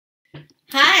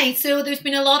Hi, so there's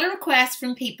been a lot of requests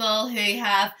from people who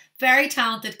have very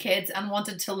talented kids and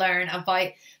wanted to learn about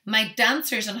my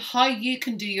dancers and how you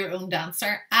can do your own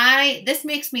dancer. This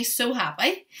makes me so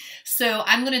happy. So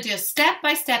I'm going to do a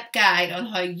step-by-step guide on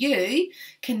how you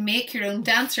can make your own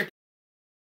dancer.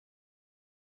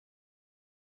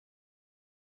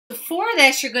 For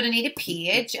this, you're going to need a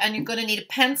page and you're going to need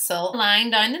a pencil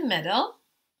line down the middle.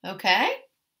 Okay?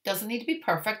 Doesn't need to be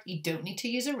perfect. You don't need to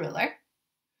use a ruler.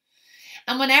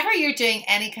 And whenever you're doing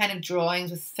any kind of drawings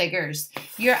with figures,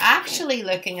 you're actually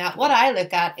looking at, what I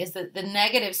look at is the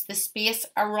negatives, the space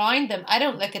around them. I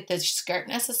don't look at the skirt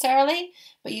necessarily,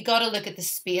 but you got to look at the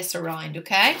space around,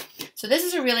 okay? So this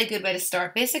is a really good way to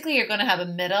start. Basically, you're going to have a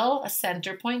middle, a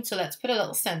center point. So let's put a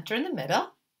little center in the middle.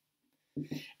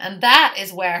 And that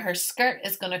is where her skirt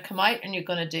is going to come out, and you're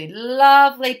going to do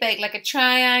lovely big, like a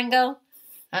triangle,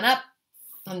 and up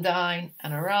and down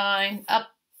and around, up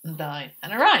and down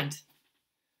and around.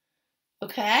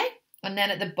 Okay, and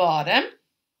then at the bottom,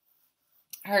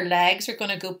 her legs are going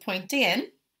to go pointy in.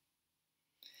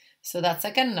 So that's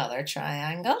like another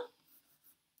triangle.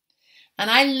 And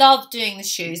I love doing the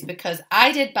shoes because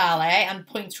I did ballet and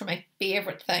points were my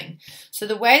favorite thing. So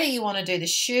the way that you want to do the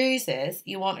shoes is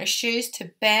you want her shoes to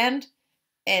bend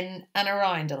in and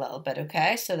around a little bit,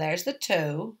 okay? So there's the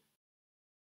toe.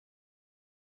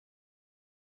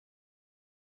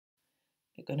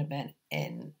 You're going to bend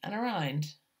in and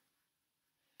around.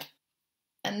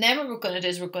 And then what we're going to do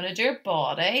is we're going to do her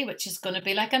body, which is going to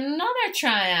be like another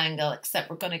triangle, except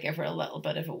we're going to give her a little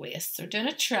bit of a waist. So we're doing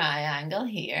a triangle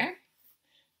here.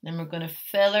 Then we're going to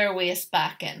fill her waist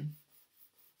back in.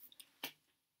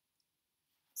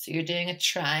 So you're doing a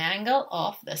triangle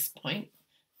off this point.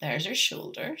 There's her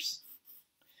shoulders.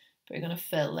 But you're going to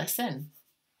fill this in.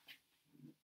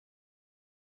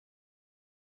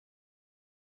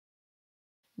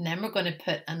 And then we're going to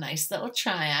put a nice little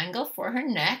triangle for her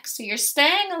neck. So you're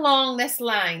staying along this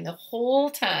line the whole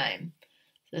time.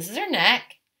 So this is her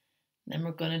neck. And then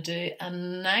we're going to do a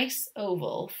nice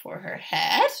oval for her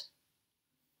head.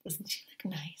 Doesn't she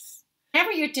look nice?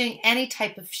 Whenever you're doing any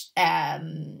type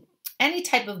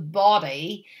of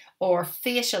body or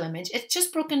facial image, it's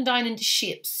just broken down into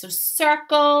shapes. So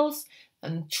circles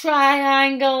and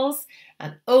triangles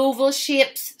and oval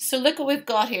shapes. So look what we've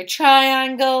got here.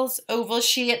 Triangles, oval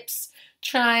shapes,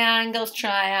 triangles,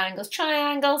 triangles,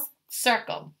 triangles,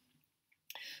 circle.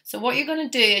 So what you're going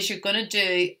to do is you're going to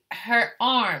do her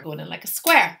arm going in like a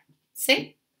square.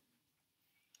 See?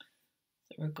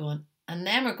 So we're going, and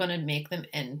then we're going to make them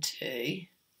into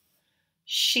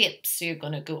shapes. So you're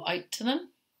going to go out to them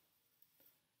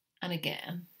and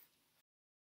again.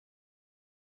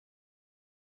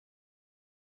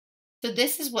 So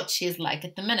this is what she is like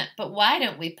at the minute, but why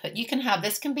don't we put, you can have,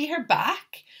 this can be her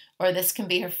back or this can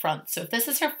be her front. So if this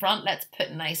is her front, let's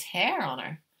put nice hair on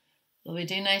her. Will we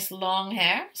do nice long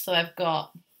hair? So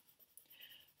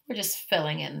we're just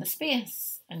filling in the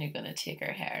space and you're going to take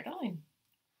her hair down.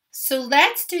 So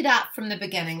let's do that from the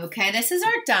beginning, okay? This is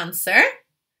our dancer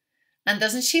and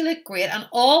doesn't she look great? And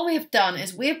all we've done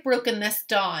is we've broken this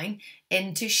down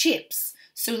into shapes.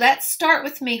 So let's start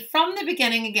with me from the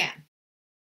beginning again.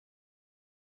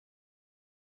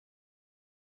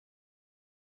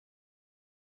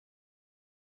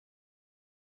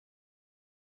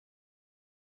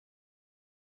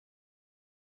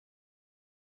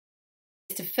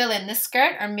 To fill in the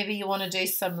skirt, or maybe you want to do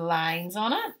some lines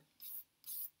on it.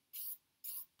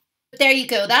 But there you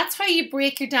go. That's how you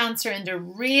break your dancer into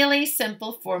really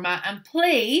simple format. And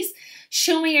please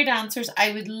show me your dancers.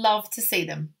 I would love to see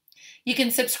them. You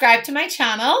can subscribe to my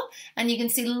channel and you can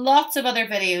see lots of other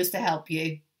videos to help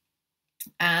you.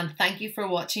 And thank you for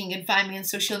watching. You can find me on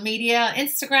social media,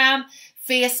 Instagram,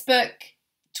 Facebook,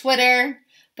 Twitter.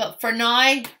 But for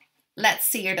now, let's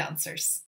see your dancers.